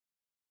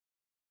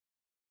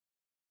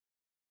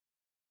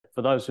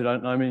for those who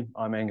don't know me,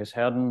 I'm Angus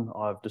Howden.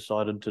 I've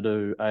decided to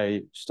do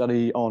a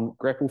study on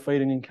grapple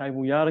feeding and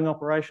cable yarding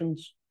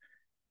operations.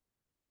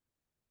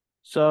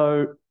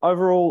 So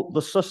overall,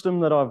 the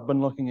system that I've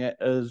been looking at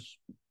is,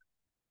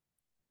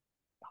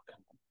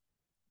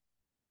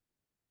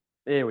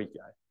 there we go.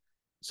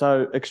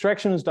 So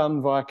extraction is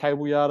done via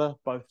cable yarder.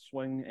 Both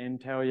swing and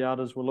tower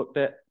yarders were looked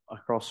at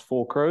across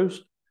 4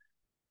 crews,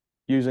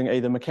 using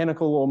either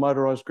mechanical or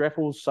motorized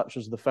grapples, such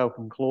as the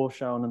Falcon Claw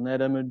shown in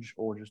that image,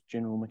 or just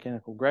general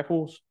mechanical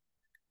grapples.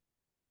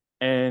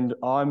 And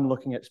I'm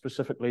looking at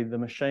specifically the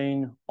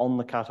machine on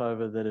the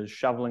cutover that is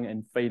shoveling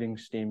and feeding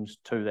stems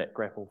to that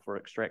grapple for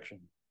extraction.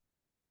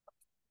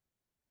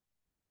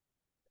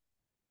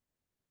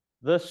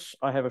 This,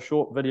 I have a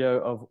short video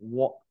of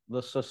what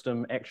the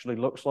system actually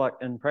looks like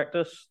in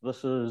practice.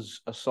 This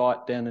is a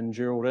site down in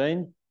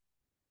Geraldine,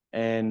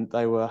 and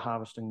they were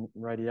harvesting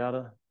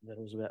radiata that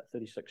was about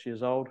 36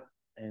 years old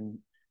and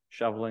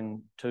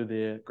shoveling to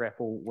their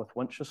grapple with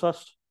winch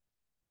assist.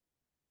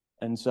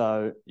 And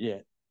so, yeah,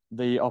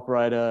 the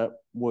operator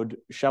would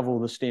shovel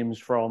the stems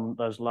from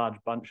those large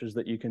bunches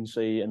that you can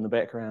see in the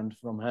background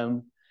from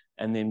him,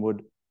 and then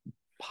would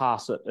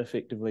pass it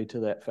effectively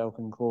to that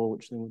Falcon Claw,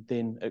 which then would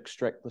then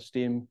extract the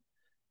stem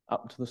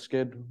up to the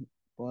skid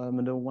by a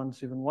Medill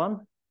 171.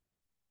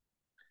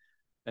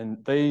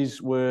 And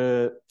these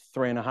were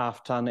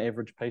 3.5 ton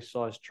average piece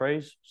size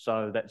trees.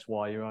 So that's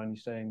why you're only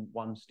seeing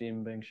one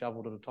stem being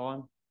shoveled at a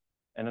time.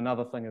 And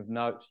another thing of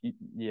note,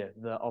 yeah,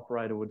 the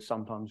operator would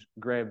sometimes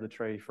grab the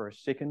tree for a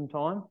second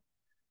time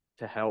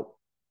to help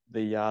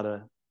the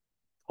yarder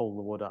pull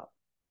the wood up.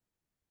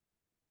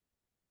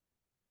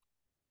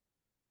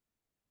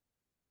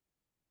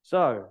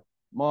 So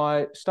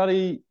my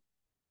study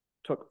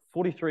took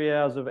 43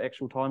 hours of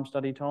actual time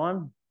study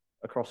time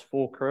across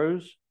 4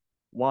 crews,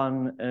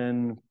 one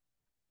in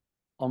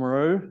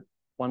Oamaru,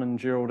 one in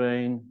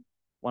Geraldine,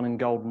 one in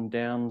Golden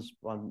Downs,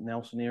 one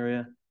Nelson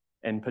area,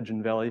 and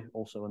Pigeon Valley,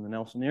 also in the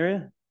Nelson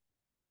area.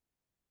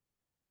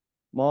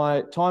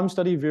 My time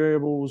study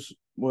variables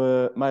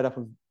were made up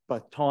of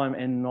both time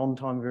and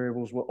non-time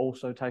variables were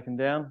also taken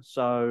down.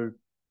 So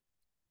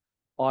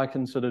I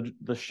considered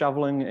the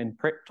shoveling and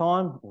prep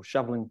time, or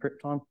shoveling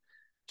prep time,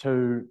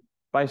 to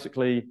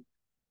basically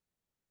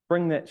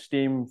bring that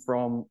stem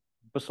from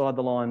beside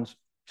the lines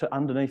to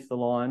underneath the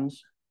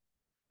lines.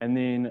 And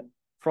then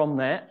from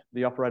that,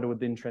 the operator would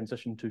then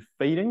transition to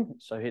feeding.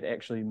 So he'd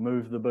actually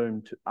move the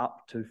boom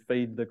up to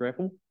feed the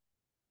grapple.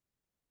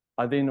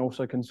 I then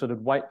also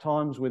considered wait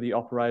times, where the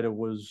operator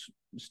was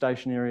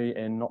stationary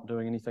and not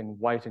doing anything,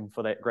 waiting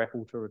for that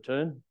grapple to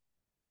return.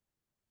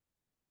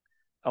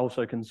 I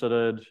also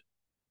considered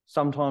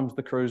sometimes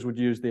the crews would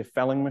use their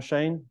felling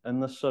machine in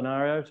this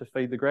scenario to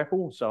feed the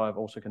grapple. So I've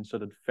also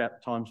considered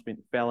time spent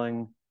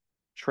felling,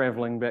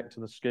 traveling back to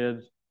the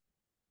skid,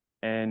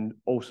 and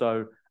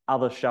also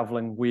other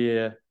shoveling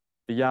where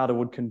the yarder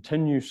would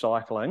continue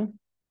cycling.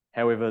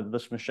 However,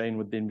 this machine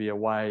would then be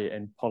away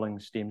and pulling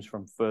stems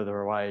from further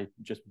away,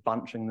 just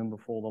bunching them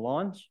before the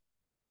lines.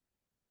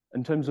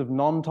 In terms of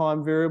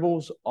non-time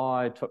variables,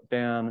 I took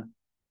down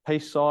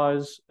piece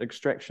size,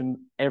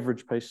 extraction,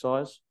 average piece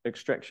size,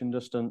 extraction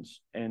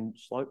distance, and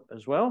slope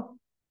as well.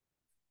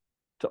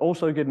 To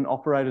also get an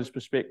operator's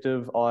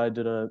perspective, I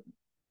did a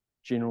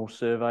general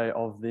survey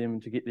of them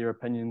to get their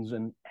opinions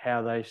and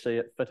how they see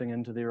it fitting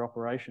into their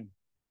operation.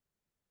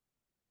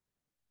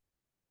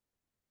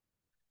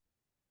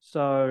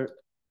 So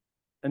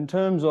in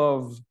terms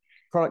of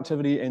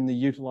productivity and the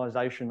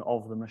utilization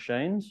of the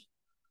machines,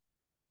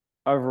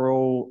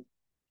 overall,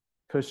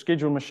 per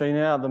scheduled machine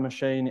hour, the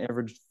machine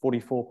averaged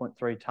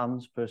 44.3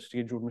 tonnes per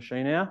scheduled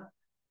machine hour,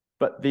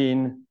 but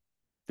then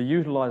the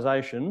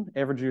utilization,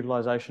 average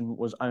utilization,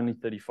 was only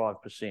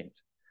 35%.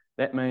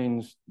 That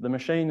means the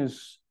machine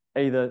is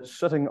either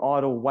sitting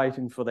idle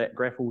waiting for that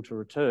grapple to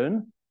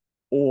return,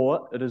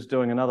 or it is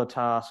doing another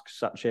task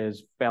such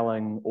as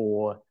felling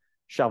or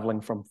shoveling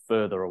from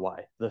further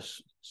away.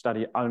 This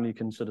study only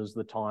considers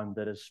the time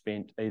that is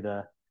spent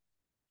either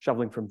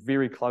shoveling from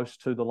very close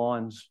to the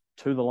lines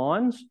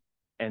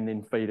and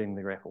then feeding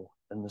the grapple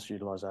in this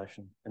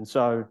utilization. And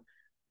so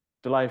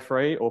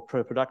delay-free or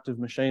per productive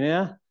machine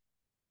hour,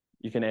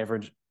 you can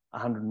average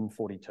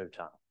 142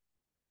 tonne.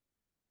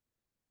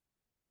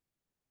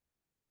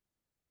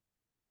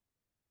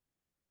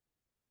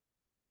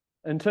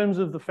 In terms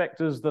of the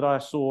factors that I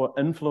saw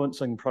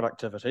influencing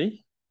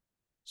productivity,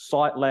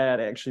 site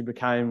layout actually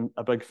became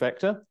a big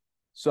factor.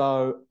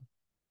 So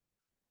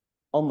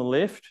on the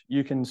left,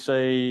 you can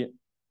see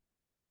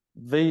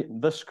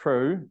this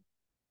crew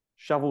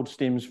shoveled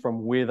stems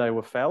from where they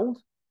were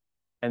felled,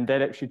 and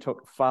that actually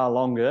took far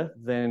longer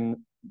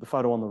than the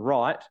photo on the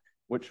right,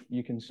 which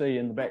you can see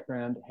in the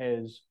background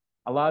has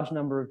a large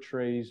number of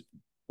trees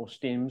or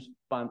stems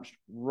bunched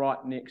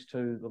right next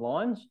to the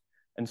lines.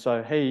 And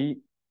so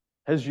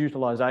his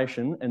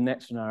utilization in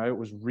that scenario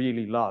was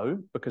really low,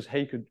 because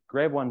he could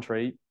grab one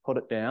tree, put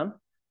it down,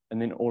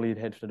 and then all he'd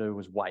have to do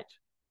was wait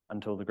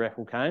until the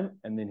grapple came,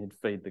 and then he'd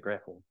feed the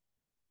grapple.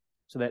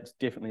 So that's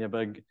definitely a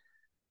big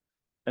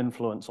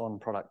influence on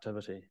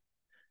productivity.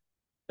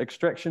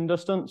 extraction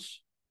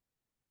distance.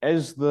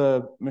 As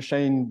the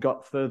machine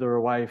got further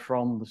away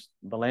from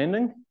the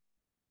landing,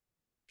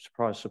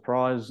 surprise,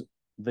 surprise,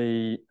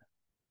 the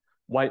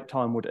wait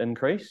time would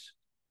increase,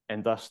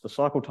 and thus the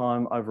cycle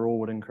time overall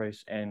would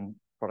increase and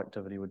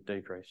productivity would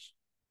decrease.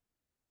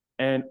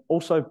 And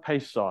also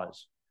piece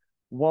size.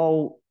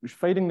 While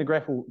feeding the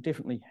grapple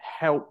definitely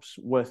helps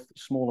with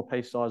smaller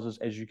piece sizes,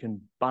 as you can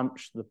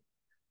bunch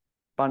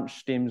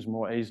stems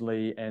more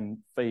easily and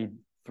feed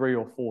 3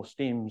 or 4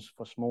 stems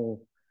for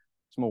small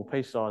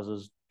piece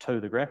sizes to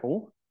the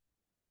grapple,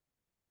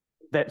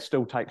 that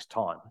still takes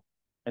time.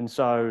 And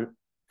so,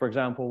 for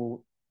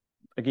example,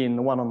 again,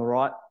 the one on the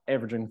right,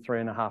 averaging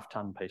 3.5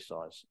 ton piece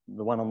size.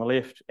 The one on the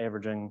left,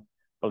 averaging,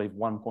 I believe,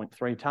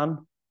 1.3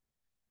 ton.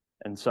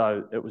 And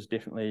so it was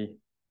definitely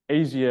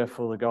easier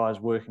for the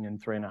guys working in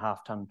 3.5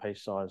 ton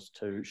piece size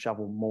to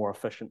shovel more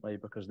efficiently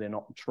because they're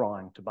not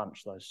trying to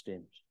bunch those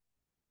stems.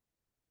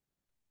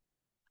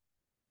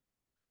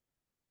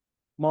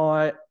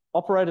 My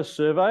operator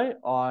survey,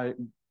 I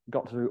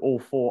got to all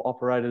 4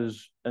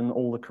 operators in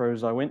all the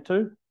crews I went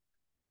to.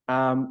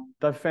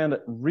 They've found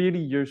it really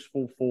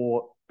useful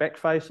for back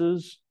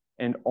faces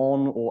and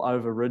on or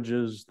over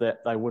ridges that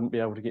they wouldn't be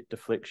able to get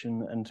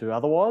deflection into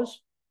otherwise.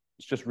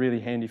 It's just really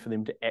handy for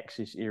them to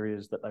access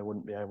areas that they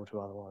wouldn't be able to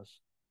otherwise.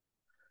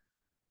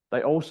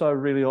 They also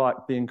really like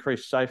the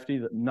increased safety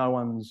that no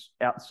one's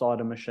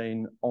outside a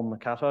machine on the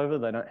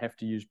cutover. They don't have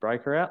to use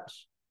breaker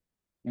outs.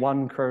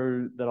 One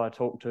crew that I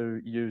talked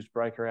to used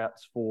breaker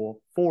outs for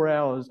 4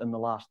 hours in the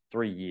last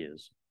 3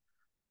 years.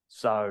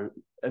 So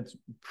it's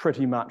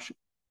pretty much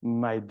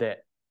made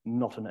that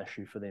not an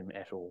issue for them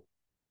at all.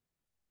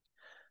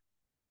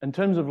 In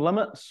terms of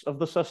limits of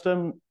the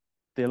system,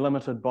 they're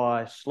limited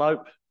by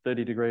slope,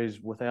 30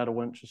 degrees without a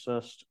winch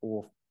assist,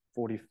 or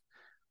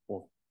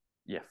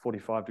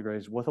 45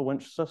 degrees with a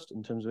winch assist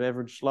in terms of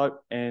average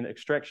slope, and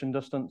extraction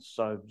distance,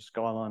 so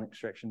skyline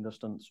extraction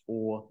distance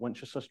or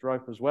winch assist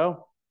rope as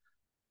well.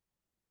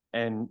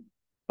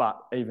 But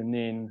even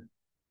then,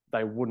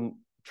 they wouldn't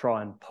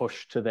try and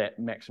push to that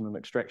maximum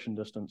extraction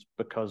distance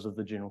because of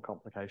the general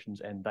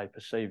complications, and they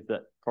perceived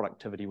that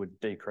productivity would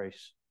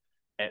decrease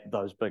at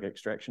those big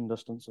extraction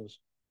distances.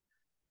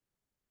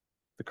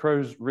 The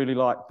crews really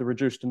liked the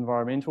reduced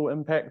environmental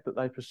impact that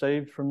they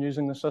perceived from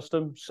using the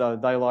system. So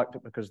they liked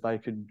it because they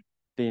could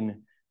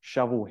then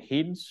shovel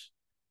heads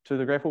to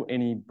the grapple,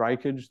 any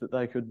breakage that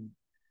they could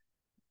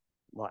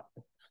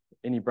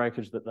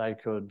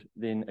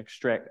then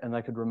extract, and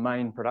they could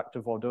remain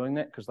productive while doing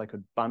that because they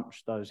could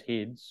bunch those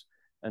heads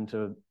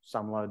into,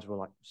 some loads were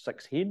like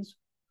 6 heads.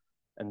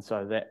 And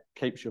so that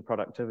keeps your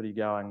productivity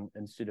going,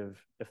 instead of,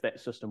 if that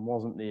system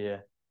wasn't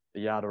there, the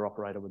yarder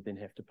operator would then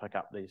have to pick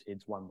up these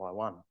heads one by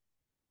one.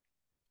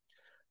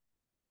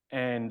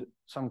 And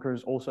some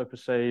crews also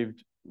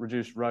perceived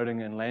reduced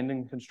roading and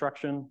landing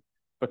construction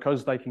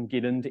because they can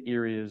get into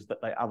areas that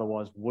they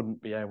otherwise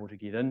wouldn't be able to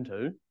get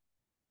into.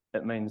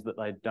 It means that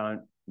they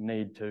don't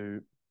need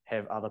to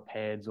have other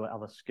pads or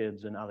other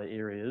skids in other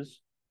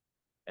areas,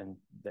 and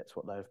that's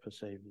what they've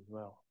perceived as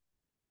well.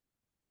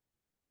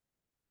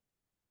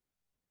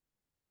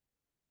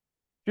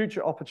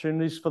 Future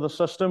opportunities for the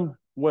system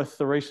with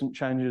the recent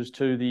changes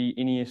to the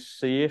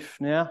NESCF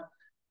now.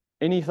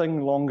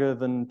 Anything longer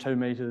than 2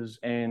 meters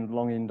and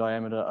long end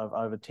diameter of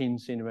over 10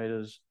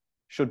 centimeters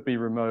should be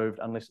removed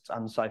unless it's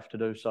unsafe to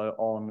do so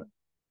on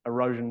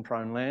erosion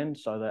prone land,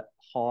 so that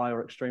high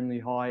or extremely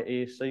high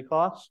ESC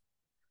class.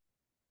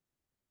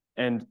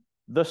 And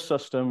this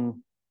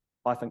system,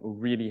 I think, will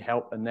really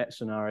help in that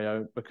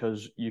scenario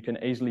because you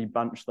can easily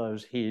bunch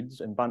those heads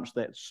and bunch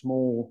that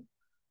small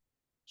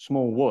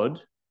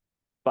wood,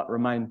 but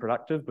remain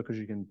productive because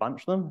you can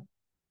bunch them.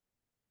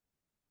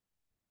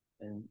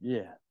 And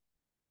yeah.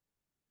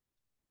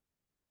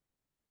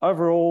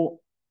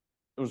 Overall,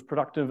 it was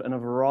productive in a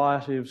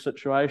variety of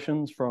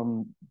situations,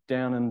 from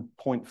down in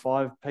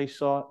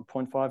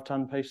 0.5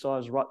 ton piece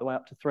size right the way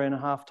up to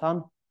 3.5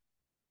 ton.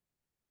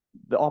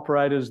 The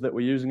operators that were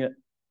using it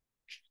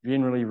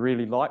generally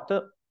really liked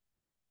it,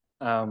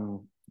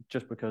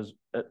 just because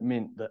it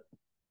meant that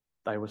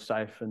they were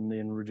safe, and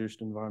then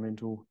reduced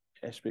environmental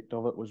aspect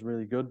of it was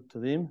really good to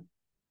them.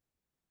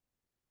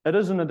 It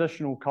is an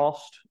additional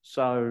cost,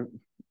 so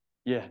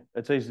yeah,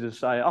 it's easy to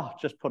say, oh,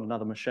 just put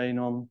another machine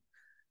on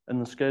in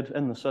the skid,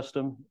 in the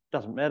system,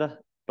 doesn't matter.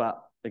 But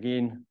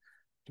again,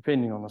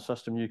 depending on the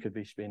system, you could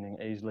be spending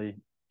easily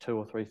 $2,000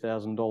 or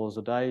 $3,000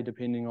 a day,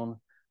 depending on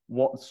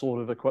what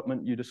sort of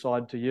equipment you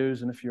decide to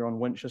use, and if you're on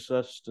winch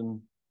assist.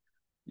 And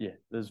yeah,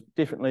 there's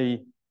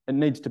definitely, it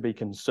needs to be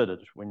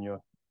considered when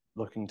you're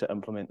looking to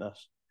implement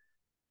this.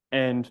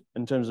 And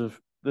in terms of,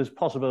 there's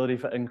possibility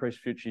for increased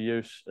future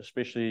use,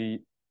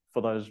 especially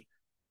for those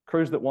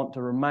crews that want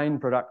to remain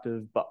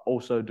productive but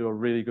also do a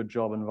really good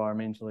job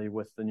environmentally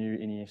with the new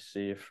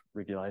NESCF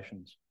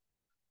regulations.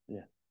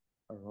 Yeah,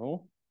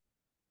 overall,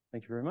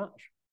 thank you very much.